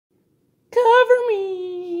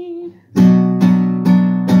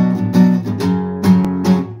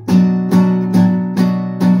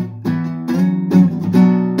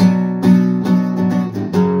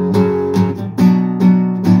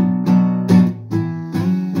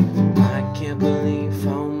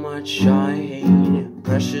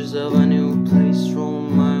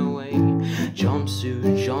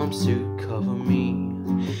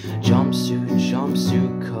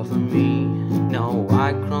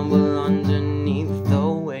crumble underneath the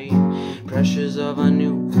weight. Pressures of a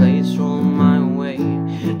new place roll my way.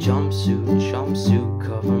 Jumpsuit, jumpsuit,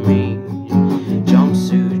 cover me.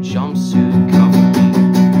 Jumpsuit, jumpsuit, cover me.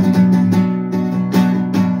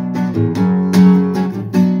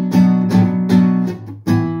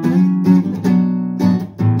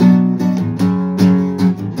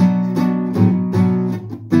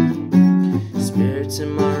 Spirits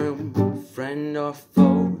in my room, friend or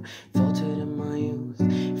foe, felt it in my youth,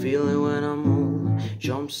 feel it when I'm old.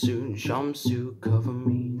 Jumpsuit, jumpsuit, cover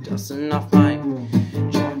me, dusting off my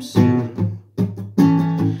jumpsuit.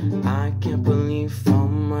 I can't believe how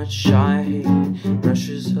much I hate.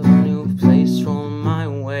 Pressures of a new place roll my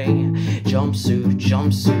way. Jumpsuit,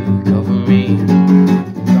 jumpsuit, cover me.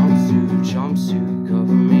 Jumpsuit, jumpsuit,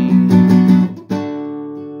 cover me.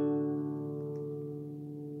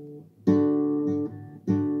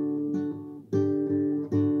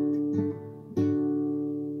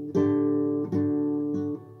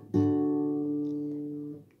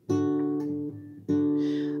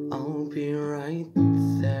 I'll be right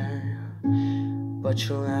there, but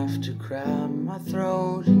you'll have to grab my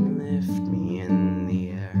throat and lift me in the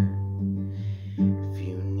air. If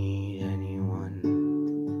you need anyone,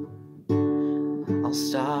 I'll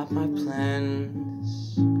stop my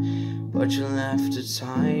plans, but you'll have to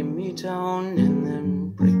tie me down and then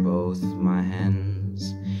break both my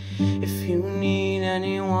hands. If you need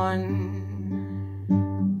anyone,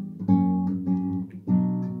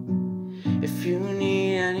 if you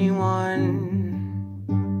need anyone,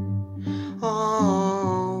 oh,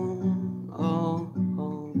 oh,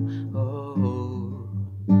 oh, oh,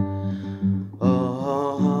 oh,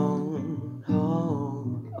 oh, oh,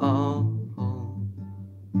 oh, oh.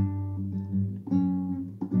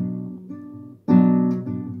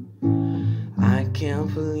 I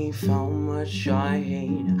can't believe how much I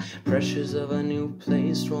hate. Pressures of a new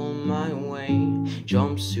place roll my way.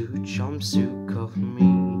 Jumpsuit, jumpsuit, cover me.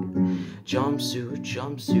 Jumpsuit,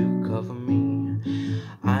 jumpsuit, cover me.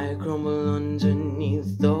 I crumble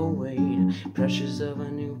underneath the weight. Pressures of a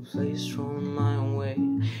new place roll my way.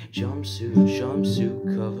 Jumpsuit,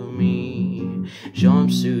 jumpsuit, cover me.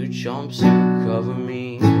 Jumpsuit, jumpsuit, cover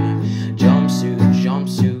me. Jumpsuit,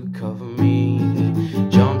 jumpsuit.